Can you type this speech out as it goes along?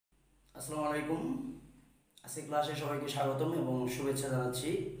আসসালামু আলাইকুম। আজকে ক্লাসে সবাইকে স্বাগতম এবং শুভেচ্ছা জানাচ্ছি।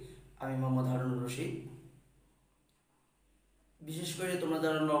 আমি মোহাম্মদ হারুন রশিদ। বিশেষ করে তোমরা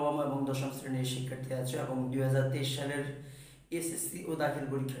যারা নবম এবং দশম শ্রেণীর শিক্ষার্থী আছো এবং 2023 সালের এসএসসি ও দাখিল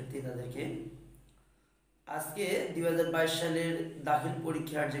পরীক্ষার্থী তাদেরকে আজকে 2022 সালের দাখিল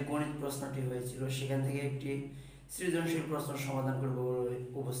পরীক্ষার যে গণিত প্রশ্নটি হয়েছিল সেখান থেকে একটি সৃজনশীল প্রশ্ন সমাধান করব বলে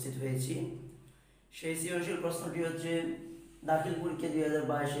উপস্থিত হয়েছি। সেই সৃজনশীল প্রশ্নটি হচ্ছে দাখিল পরীক্ষা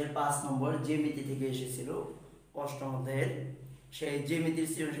 2022-এর 5 নম্বর জ্যামিতি থেকে এসেছিল অষ্টম অধ্যায়ের। সেই জ্যামিতির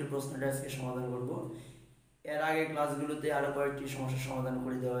সৃজনশীল প্রশ্নটা আজকে সমাধান করব। এর আগে ক্লাসগুলোতে আরও কয়েকটি সমস্যার সমাধান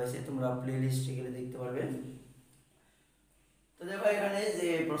করে দেওয়া হয়েছে, তোমরা প্লে লিস্টে গেলে দেখতে পারবে। তো দেখো এখানে যে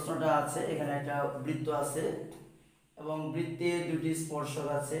প্রশ্নটা আছে, এখানে একটা বৃত্ত আছে এবং বৃত্তের দুটি স্পর্শক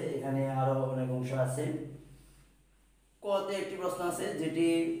আছে, এখানে আরও অনেক অংশ আছে। কতে একটি প্রশ্ন আছে যেটি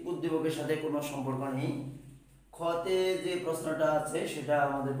উদ্দীপকের সাথে কোনো সম্পর্ক নেই। খতে যে প্রশ্নটা আছে সেটা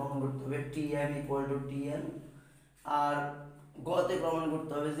আমাদের প্রমাণ করতে হবে টিএম ইকুয়াল টু টিএন, আর গতে প্রমাণ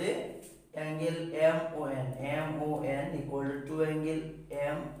করতে হবে যে angle M O N equal to angle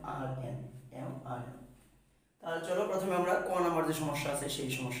M R N. তাহলে চলো প্রথমে আমরা ক নাম্বার যে সমস্যা আছে সেই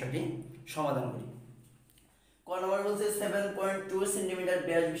সমস্যাটি সমাধান করি। ক নাম্বার বলছে 7.2 সেন্টিমিটার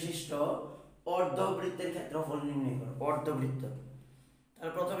ব্যাস বিশিষ্ট অর্ধবৃত্তের ক্ষেত্রফল নির্ণয় করো। অর্ধবৃত্ত,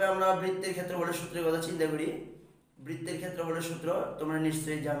 তাহলে প্রথমে আমরা বৃত্তের ক্ষেত্রফলের সূত্রের কথা চিন্তা করি। বৃত্তের ক্ষেত্রফলের সূত্র তোমরা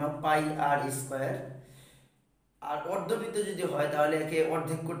নিশ্চয়ই জানো, পাই আর স্কয়ার। আর অর্ধবৃত্ত যদি হয় তাহলে একে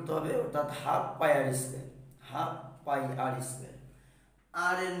অর্ধেক করতে হবে, অর্থাৎ হাফ পাই আর স্কয়ার। হাফ পাই আর স্কয়ার।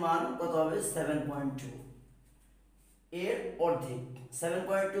 আর এর মান কত হবে? 7.2 এর অর্ধেক।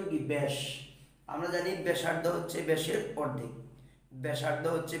 7.2 কি? ব্যাস। আমরা জানি ব্যাসার্ধ হচ্ছে ব্যাসের অর্ধেক। ব্যাসার্ধ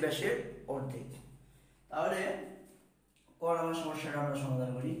হচ্ছে ব্যাসের অর্ধেক। তাহলে ক নম্বর সমস্যাটা আমরা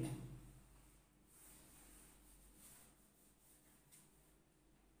সমাধান করি।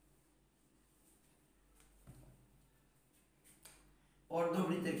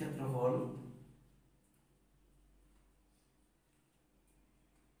 অর্ধবৃত্তের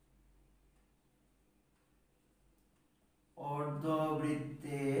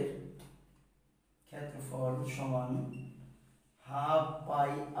ক্ষেত্রফল সমান হাফ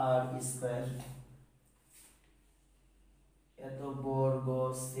পাই আর স্কয়ার এত বর্গ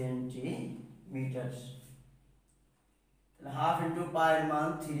সেন্টিমিটার। হাফ ইন্টু পাই এর মান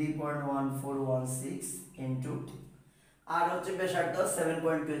 3.1416 ইন্টু আর হচ্ছে ব্যাসার্ধ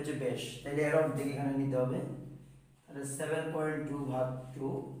 7.2 হচ্ছে ব্যাস, তাহলে এর অর্ধেক এখানে নিতে হবে। তাহলে 7.2 ভাগ 2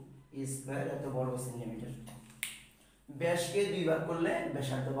 স্কয়ার এত বর্গ সেন্টিমিটার। ব্যাসকে 2 ভাগ করলে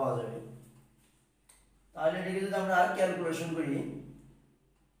ব্যাসার্ধ পাওয়া যাবে। তাহলে এটাকে যদি আমরা ক্যালকুলেশন করি,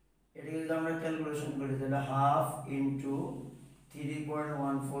 তাহলে হাফ ইন্টু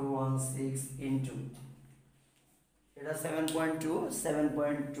 3.1416 ইন্টু এটা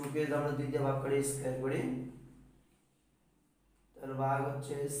 7.2 কে যদি আমরা 2 দিয়ে ভাগ করে স্কয়ার করি তাহলে ভাগ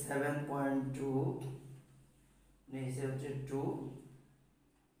হচ্ছে 7.2 নিচে হচ্ছে 2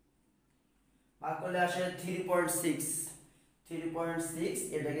 ভাগ করলে আসে 3.6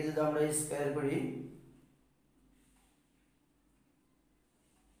 এটাকে যদি আমরা স্কয়ার করি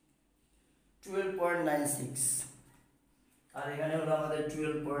 12.96, আর এখানে হলো আমাদের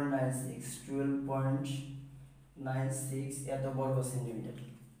 12.96 এত বর্গ সেন্টিমিটার।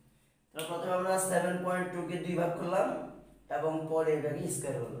 তাহলে প্রথমে আমরা 7.2 কে 2 ভাগ করলাম এবং পরে এটাকে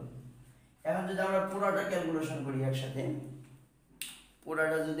স্কয়ার করলাম। এখন যদি আমরা পুরোটা ক্যালকুলেশন করি একসাথে,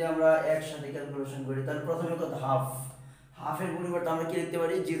 ক্যালকুলেশন করি তাহলে প্রথমে কত? হাফের পরিবর্তে আমরা কি লিখতে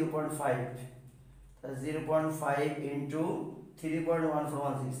পারি? 0.5। তাহলে 0.5 ইন্টু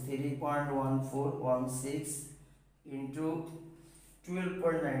 3.1416 ইন্টু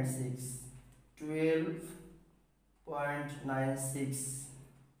 12.96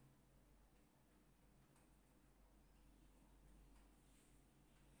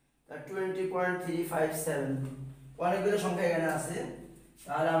 20.357। অনেকগুলো সংখ্যা এখানে আছে,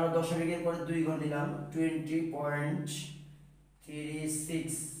 তাহলে আমরা দশমিকের পরে 2 ঘর নিলাম।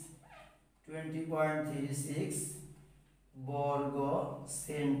 20.36 বর্গ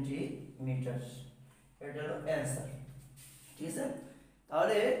সেন্টিমিটার, এটা হলো অ্যান্সার। ঠিক আছে,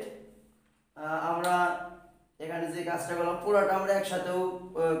 তাহলে আমরা এখানে যে কাজটা করলাম পুরোটা আমরা একসাথেও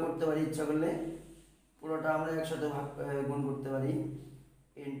করতে পারি, ইচ্ছা করলে পুরোটা আমরা একসাথে গুণ করতে পারি।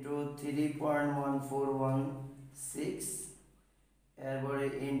 ইন্টু 3.1416 এরপরে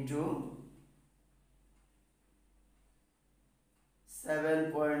ইন্টু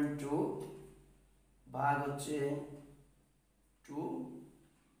 7.2 ভাগ হচ্ছে 2,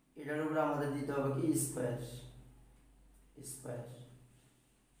 এটার উপরে আমাদের দিতে হবে কি? স্কয়ার।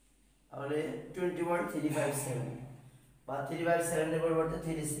 তাহলে 21.357 বা 3/7 এর পরিবর্তে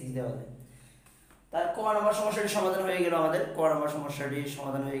 3/6 দেওয়া যায়। তার ক নম্বর সমস্যাটি সমাধান হয়ে গেল, আমাদের ক নম্বর সমস্যাটি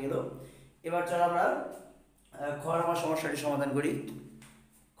সমাধান হয়ে গেল। এবার চলো আমরা খ নম্বর সমস্যাটি সমাধান করি।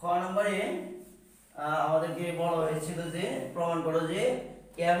 খ নম্বরে আমাদেরকে বলা হয়েছিল যে প্রমাণ করো যে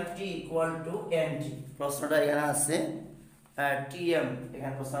mt = nt। প্রশ্নটা এখানে আছে tm,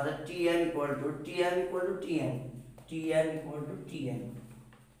 এখানে প্রশ্ন আছে tm = tn।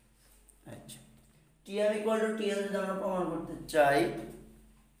 আচ্ছা, tm = tn যদি আমরা প্রমাণ করতে চাই,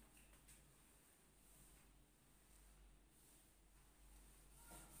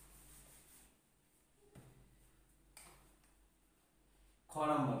 খ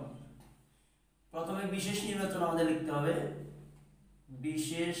নম্বর প্রথমে বিশেষ নির্বাচন আমাদের লিখতে হবে।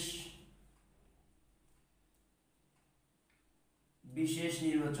 বিশেষ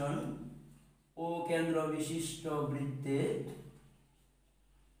নির্বাচন ও কেন্দ্র বিশিষ্ট বৃত্তে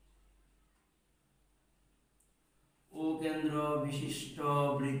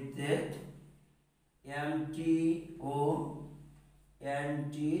mt ও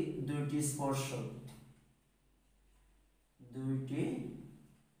nt দুইটি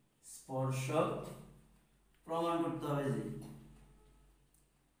স্পর্শক প্রমাণ করতে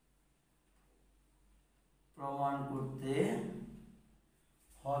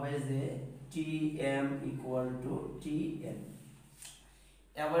হবে যে tm = tn।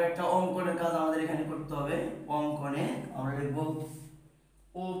 এবার একটা অঙ্কনের কাজ আমাদের এখানে করতে হবে। অঙ্কনে আমরা লিখব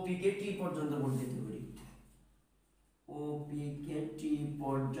OP কে t পর্যন্ত বর্ধিত করি। OP কে t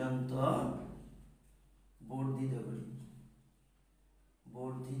পর্যন্ত বর্ধিত করি।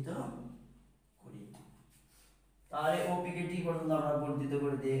 তাহলে OP কে t পর্যন্ত আমরা বর্ধিত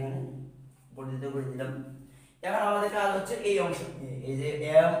করে দিই, এখানে বর্ধিত করে দিলাম। এখন আমাদের কাজ হচ্ছে এই অংশ, এই যে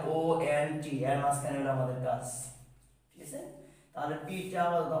m o n t এর মাঝখানে এটা আমাদের কাজ, ঠিক আছে। তাহলে p টা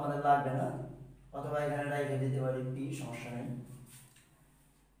আপাতত আমাদের লাগবে না, অথবা এখানে রেখে দিতে পারি p, সমস্যা নেই।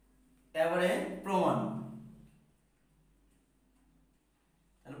 এবারে প্রমাণ,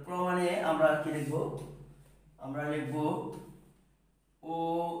 তাহলে প্রমাণে আমরা কি লিখব? আমরা লিখব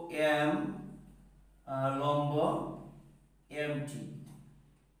OM লম্ব MT,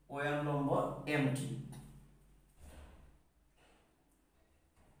 OM লম্ব MT,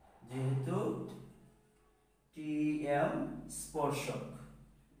 যেহেতু TM স্পর্শক,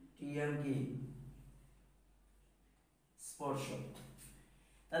 TM কি স্পর্শক,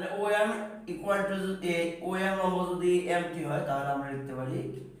 তাহলে OM লম্ব যদি MT হয় তাহলে আমরা লিখতে পারি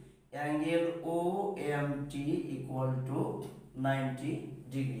অ্যাঙ্গেল OMT = 90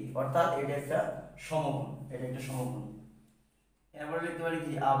 ডিগ্রি, অর্থাৎ এটা একটা সমকোণ, এবার লিখতে পারি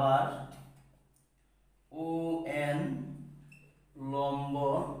কি আবার ON লম্ব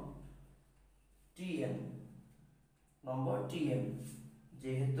TN,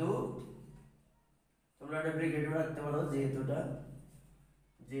 যেহেতু তোমরা এটা ব্র্যাকেটে রাখতে পারো, যেহেতু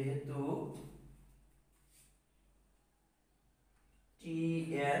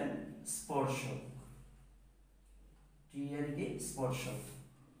TN স্পর্শক,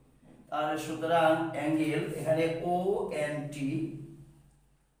 তাহলে সুতরাং অ্যাঙ্গেল এখানে ONT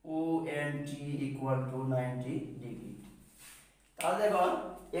 = 90 ডিগ্রি। তাহলে দেখো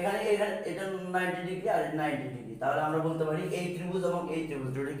এখানে এটা 90 ডিগ্রি আর 90 ডিগ্রি, তাহলে আমরা বলতে পারি এই ত্রিভুজ এবং এই ত্রিভুজ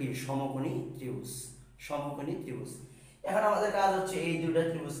দুটো কি সমকোণী ত্রিভুজ। এখন আমাদের কাজ হচ্ছে এই দুটো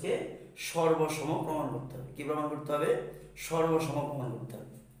ত্রিভুজকে সর্বসম প্রমাণ করতে হবে। কি প্রমাণ করতে হবে? সর্বসম প্রমাণ করতে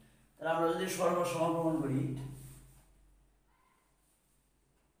হবে। তাহলে আমরা যদি সর্বসম প্রমাণ করি,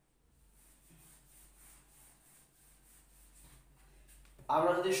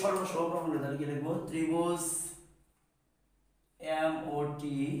 তাহলে কি লিখবো? ত্রিভুজ MOT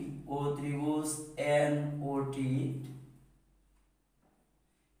ও ত্রিভুজ NOT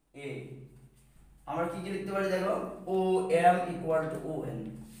A আমরা কি লিখতে পারি? দেখো OM =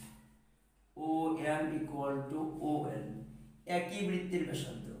 ON, একই বৃত্তের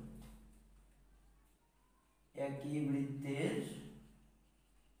ব্যাসার্ধ,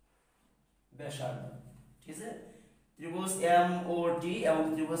 ঠিক আছে। ত্রিভুজ MOT এবং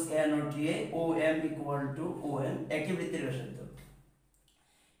ত্রিভুজ NOTA OM = ON, একই বৃত্তের ব্যাসার্ধ।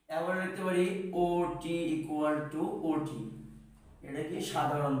 এবার লিখতে পারি OT = OT, এটা কি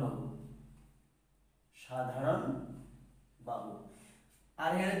সাধারণ বাহু। আর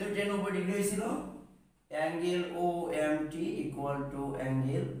এখানে দুটো 90 ডিগ্রি হয়েছিল, angle OMT =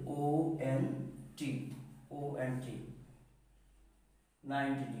 angle ONT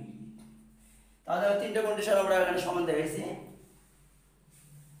 90 degree. তাহলে তিনটা কন্ডিশন আমরা এখানে সমান দেখাইছি।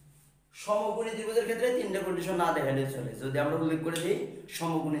 সমকোণী ত্রিভুজের ক্ষেত্রে তিনটা কন্ডিশন না দেখালে চলে। যদি আমরা উল্লেখ করে দিই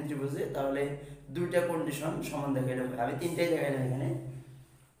সমকোণী ত্রিভুজে, তাহলে দুইটা কন্ডিশন সমান দেখাইলে হবে। আমি তিনটাই দেখাইলাম এখানে।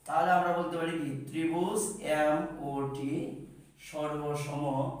 তাহলে আমরা বলতে পারি কি ত্রিভুজ এম ও টি সর্বসম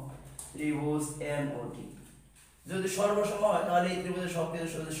ত্রিভুজ এন ও টি। যদি সর্বসম হয় তাহলে এই ত্রিভুজের সবকিছু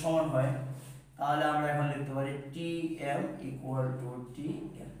যদি সমান হয় তাহলে আমরা এখন লিখতে পারি T M equal to T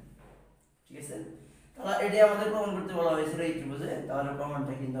N. ঠিক আছে, তাহলে এটাই আমাদের প্রমাণ করতে বলা হয়েছিল এই ত্রিভুজে, তাহলে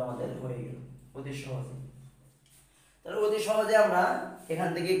প্রমাণটা কিন্তু আমাদের হয়ে গেল অতি সহজে। তাহলে অতি সহজে আমরা এখান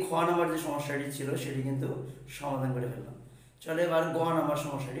থেকে খ নাম্বার যে সমস্যাটি ছিল সেটি কিন্তু সমাধান করে ফেললাম। চলো এবার গ নাম্বার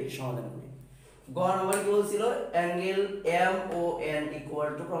সমস্যাটি সমাধান করি। গ নাম্বার কি বলছিল, angle M O N equal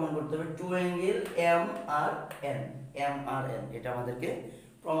to প্রমাণ করতে হবে to angle M R N. এটা আমাদেরকে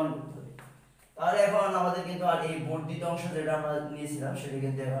প্রমাণ করতে হবে। তাহলে এখন আমাদের কিন্তু আর এই বর্ধিত অংশ যেটা আমরা নিয়েছিলাম সেটা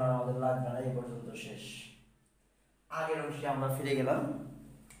কিন্তু এখন আমাদের লাগবে না, এই পর্যন্ত শেষ। আগের অংশে আমরা ফিরে গেলাম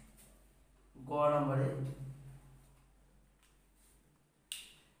গ নম্বরে।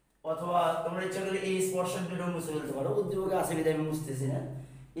 অথবা তোমরা ইচ্ছা করলে এই স্পর্শক দুটো মুছে ফেলতে পারো, উদ্দীপকে আছে বিধায় আমি মুছতেছি না।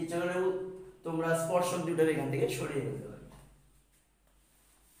 ইচ্ছা করলে তোমরা স্পর্শক দুটো এখান থেকে সরিয়ে ফেলতে পারো।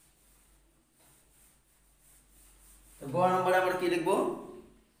 গ নম্বরে আমরা কি লিখবো,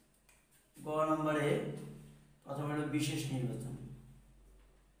 গ নম্বরে প্রথমে হলো বিশেষ নির্বাচন।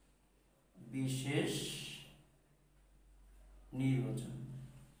 বিশেষ নির্বাচন,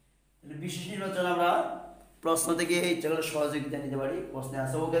 বিশেষ নির্বাচন আমরা প্রশ্ন থেকে ইচ্ছা করে সহযোগিতা নিতে পারি। প্রশ্নে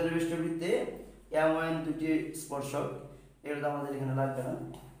আছে ও কেন্দ্র বিশিষ্ট বৃত্তে এম ও এন দুটি স্পর্শক, এগুলো আমাদের এখানে লাগবে না।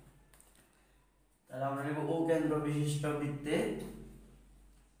 তাহলে আমরা লিখব ও কেন্দ্র বিশিষ্ট বৃত্তে,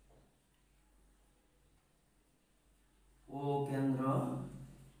 ও কেন্দ্র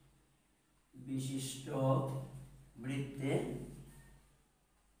বিশিষ্ট বৃত্তে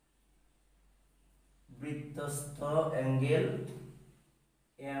বৃত্তস্থ angle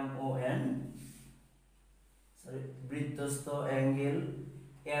M O N, বৃত্তস্থ angle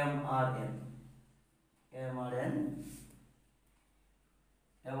M R N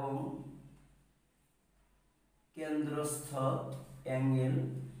এবং কেন্দ্রস্থ অ্যাঙ্গেল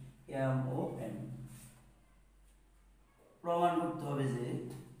এম ও এন। প্রমাণ করতে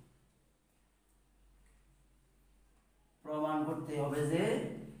হবে যে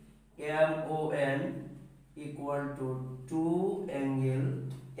M O N equal to to angle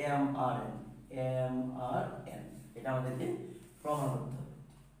M R N, এটা আমাদেরকে প্রমাণ করতে হবে।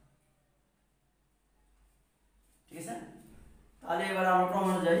 ঠিক আছে, তাহলে এবার আমরা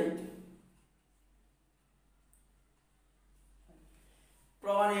প্রমাণে যাই।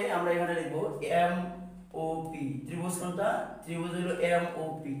 প্রমাণে আমরা এখানে লিখবো এম ও পি, ত্রিভুজ কোনটা, ত্রিভুজ হলো M O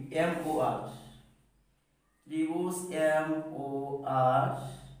P, M O আর, ত্রিভুজ এম ও আর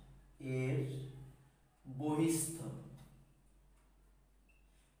এর বহিস্থ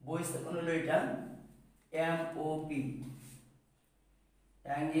কোণ হলো এটা M O P,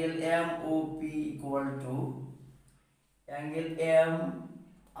 angle M O P equal to angle M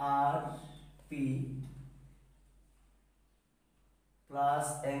R P plus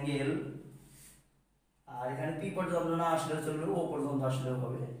angle, আর এখানে পি পর্যন্ত না আসলেও চলবে, ও পর্যন্ত আসলেও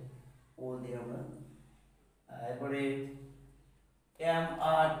হবে, ও দিয়ে আমরা এরপরে M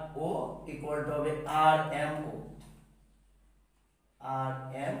R O equal to হবে আর এম ও,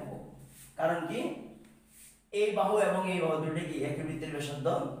 কারণ কি এই বাহু এবং এই বাহু দুটো কি একই বৃত্তের ব্যাসার্ধ,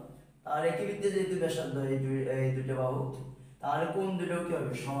 তাহলে একই বৃত্তের যেহেতু ব্যাসার্ধ এই দুটো বাহু, তাহলে কোণ দুটো কি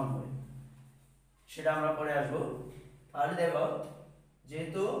হবে, সমান হবে, সেটা আমরা পরে আসবো। তাহলে দেখো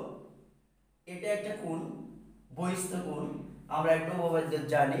যেহেতু এটা একটা কোণ, বহিস্থ কোণ, আমরা একটা উপপাদ্য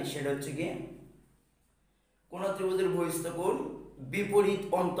জানি, সেটা হচ্ছে কি কোন ত্রিভুজের বহিস্থ কোণ বিপরীত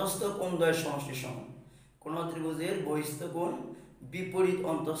অন্তস্থ কোণ দ্বয়ের সমষ্টির সমান। কোন ত্রিভুজের বহিস্থ কোণ বিপরীত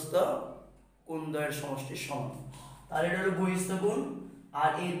অন্তস্থ কোণ দ্বয়ের সমষ্টির সমান। তাহলে এটা হলো বহিস্থ কোণ, আর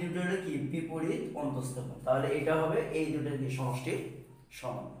এই দুটো হলো কি বিপরীত অন্তস্থ কোণ, তাহলে এটা হবে এই দুটোর কি সমষ্টির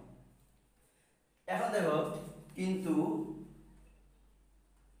সমান। এখন দেখো কিন্তু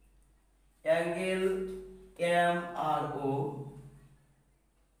angle M R O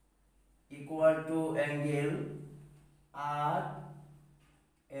equal to angle R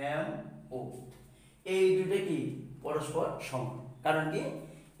M O, এই দুটো কি পরস্পর সমান, কারণ কি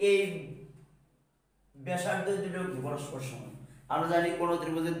এই ব্যাসার্ধ দুটো কি পরস্পর সমান। আমরা জানি কোন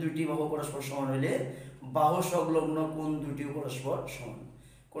ত্রিভুজের দুইটি বাহু পরস্পর সমান হলে বাহু সংলগ্ন কোণ দুটিও পরস্পর সমান।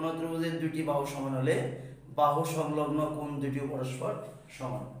 কোন ত্রিভুজের দুইটি বাহু সমান হলে বাহু সংলগ্ন কোণ দুটিও পরস্পর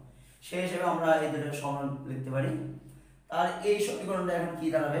সমান। সেই হিসেবে আমরা এই দুটো সমান লিখতে পারি। আর এই সমীকরণটা এখন কি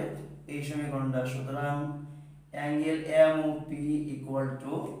দাঁড়াবে, এই সমীকরণটা সুতরাং angle M O P equal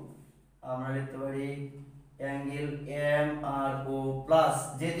to আমরা লিখতে পারি অ্যাঙ্গেল এম আর ও প্লাস,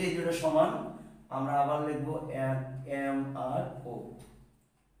 যেহেতু এই দুটো সমান আমরা আবার লিখব এম আর ও,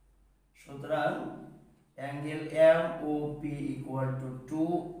 সুতরাং angle M O P equal to 2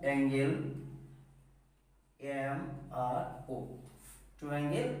 angle M R O, 2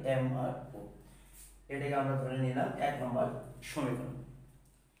 angle M R ও। এটাকে আমরা ধরে নিলাম 1 নম্বর সমীকরণ।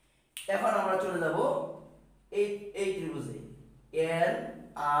 এখন আমরা চলে যাব এই ত্রিভুজে এন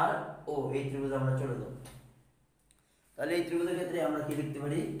আর ও, এই ত্রিভুজে আমরা চলে যাব। তাহলে এই ত্রিভুজের ক্ষেত্রে আমরা কি লিখতে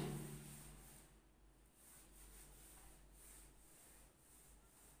পারি?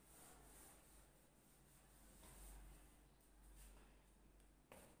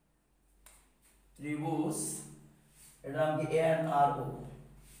 ত্রিভুজ, এটা নাম কি? এন আর ও,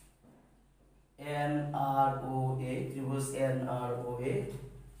 এন আর ও এ, ত্রিভুজ N R O A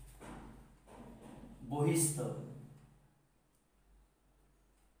বহিস্থ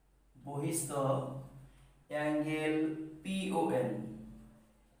angle PON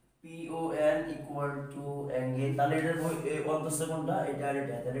equal to angle, তাহলে এটার অন্তঃস্থ কোনটা? এটা আর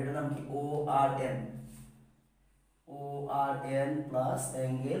এটা, তাহলে এটার নাম কি? ও আর এন প্লাস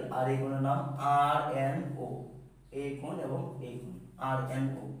অ্যাঙ্গেল, আর এই কোণের নাম আর এন ও, এই কোণ এবং এই কোণ আর এন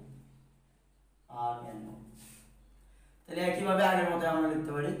ও। তাহলে একইভাবে আগের মতো আমরা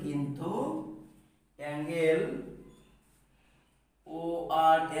লিখতে পারি, কিন্তু angle O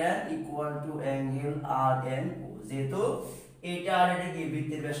R N equal to angle R N O, যেহেতু এটা আর এটা কি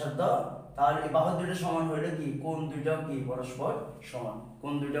বৃত্তের ব্যাসার্ধ, তাহলে এই বাহু দুটো সমান হইলে কি কোণ দুইটাও কি পরস্পর সমান,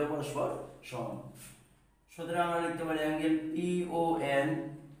 সুতরাং আমরা লিখতে পারি angle P O N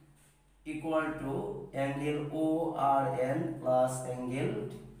equal to angle O R N plus angle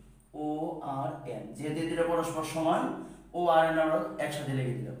O R N, যেহেতু দুটো পরস্পর সমান, ও আর এন আমরা একসাথে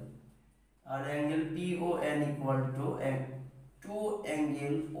লিখে দিলাম। আর angle P O N equal to 2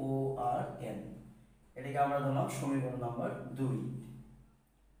 angle O R N, এটাকে আমরা ধরলাম সমীকরণ নাম্বার 2।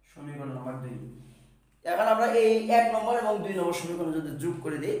 এখন আমরা এই 1 নম্বর এবং 2 নম্বর সমীকরণ যদি যোগ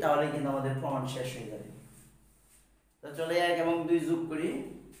করে দিই তাহলে কিন্তু আমাদের প্রমাণ শেষ হয়ে যাবে। তো চলে 1 এবং 2 যোগ করি,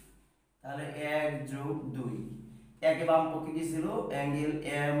 তাহলে 1 যোগ 2, একে বাম পক্ষে কি ছিল? Angle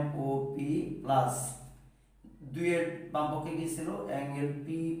M O P plus 2 এর বাম পক্ষে কি ছিল? Angle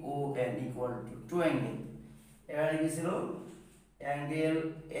P O N equal to 2 angle, এখানে কি ছিল? অ্যাঙ্গেল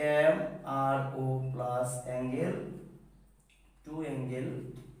এম আর ও প্লাস অ্যাঙ্গেল 2 অ্যাঙ্গেল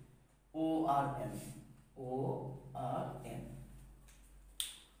ও আর এন,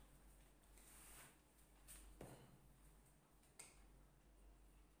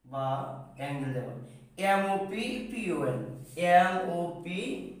 বা অ্যাঙ্গেল দেব M O P P O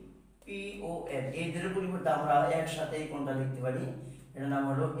N, এই দুটোর পরিবর্তে আমরা একসাথে এই কোণটা লিখতে পারি, এর নাম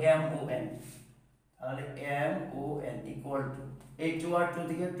হলো এম ও এন। তাহলে M O N equal to, এই 2 আর 2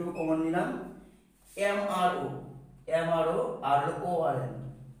 থেকে 2 কমন নিলাম, এম আর ও আর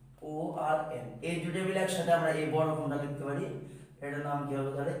ও আর এন, এই দুটো মিলে একসাথে আমরা এই বড় কোণটা লিখতে পারি, এটার নাম কি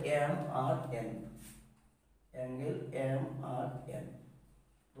হবে? তাহলে M R N, angle M R N.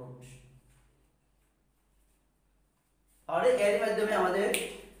 তাহলে এর মাধ্যমে আমাদের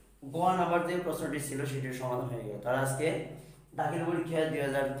গ নাম্বার যে প্রশ্নটি ছিল সেটির সমাধান হয়ে গেল। তাহলে আজকে দাখিল পরীক্ষা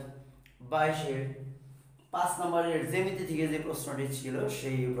 2022-এর 5 নম্বরের জ্যামিতি থেকে যে প্রশ্নটি ছিল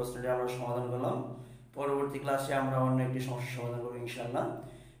সেই প্রশ্নটি আমরা সমাধান করলাম। পরবর্তী ক্লাসে আমরা অন্য একটি সমস্যার সমাধান করব ইনশাআল্লাহ।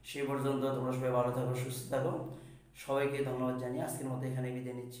 সেই পর্যন্ত তোমরা সবাই ভালো থাকো, সুস্থ থাকো। সবাইকে ধন্যবাদ জানিয়ে আজকের মতো এখানে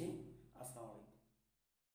বিদায় নিচ্ছি।